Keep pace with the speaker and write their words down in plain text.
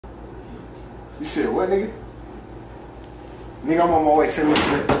You said what, nigga? Nigga, I'm on my way. Send me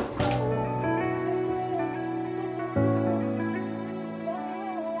shit.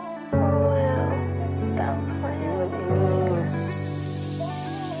 Stop playing with these niggas.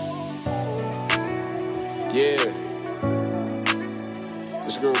 Yeah.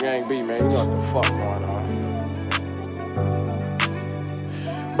 This Screw Gang B, man. You know what the fuck going on.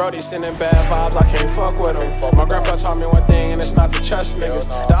 Brody sending bad vibes, I can't fuck with him. My grandpa taught me one thing, and it's not to trust niggas.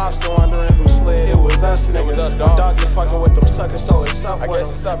 The ops still wondering who slid, it was us niggas. My dog get fucking with them suckers, so it's up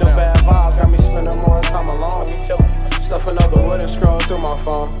with them. Them bad vibes got me spending more time alone. Stuffing up the wood and scrolling through my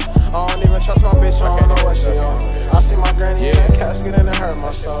phone. I don't even trust my bitch, I don't know what she on. I see my granny in that casket and it hurt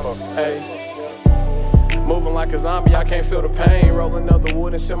my soul. Hey. Moving like a zombie, I can't feel the pain. Rolling up the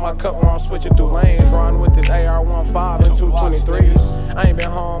wood and sip my cup while I'm switching through lanes. Riding with this AR-15 and 223s. I ain't been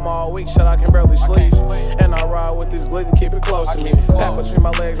home all week, shit, I can barely sleep. And I ride with this glitty, keep it close to me. Pack between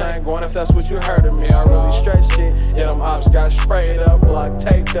my legs, I ain't going if that's what you heard of me. I really stretch shit, yeah, them ops got sprayed up, block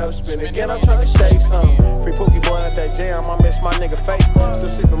taped up, spin again, I'm trying to shake some. Free Pookie boy at that jam, I miss my nigga face. Still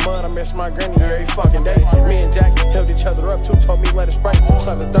sipping mud, I miss my granny every fucking day. Me and Jackie held each other up, too, told me let it spray.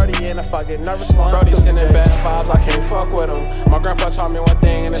 Suck the 30 in if I get nervous, Brody sending bad vibes, I can't fuck with them. My grandpa taught me one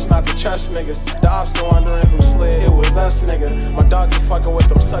thing, and it's not to trust niggas. The ops still wondering who slid, it was us nigga. My dog get fucking with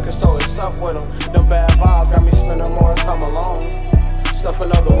them suckers, so it's up with them. Them bad vibes got me spending more time alone.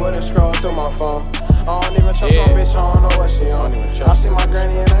 Stuffing up the wood and scrolling through my phone. I don't even trust my bitch, I don't know what she on. I see my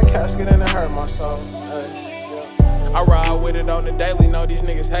granny in that casket and it hurt my soul. I ride with it on the daily, know these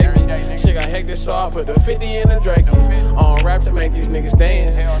niggas hate me. Shit got hectic, so I put the 50 in the Drake. On rap to make these niggas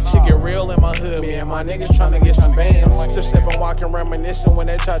dance. Shit get real in my hood, me and my niggas tryna get some bands. Just sippin', walking, reminiscing when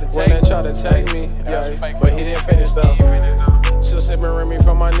they try to take me. Yeah, but he didn't finish though. Still sippin' Remy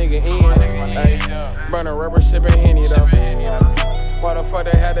from my nigga Ian. Ay, burnin' rubber, sippin' Henny though. Why the fuck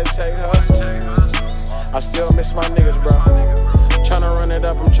they had to take hustle? I still miss my niggas, bro. Tryna run it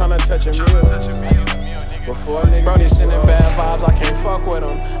up, I'm tryna touch a mule. Before nigga Brody sending bad vibes, I can't fuck with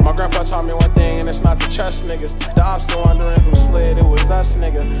them. My grandpa taught me one thing, and it's not to trust niggas. The ops still wondering who slid, it was us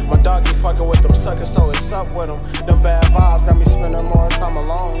nigga. My dog get fucking with them suckers, so it's up with them. Them bad vibes got me spending more time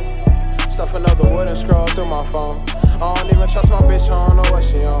alone. Stuffing up the wood and scroll through my phone. I don't even trust my bitch, I don't know what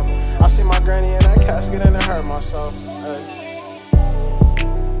she on. I see my granny in that casket and it hurt my soul. Hey.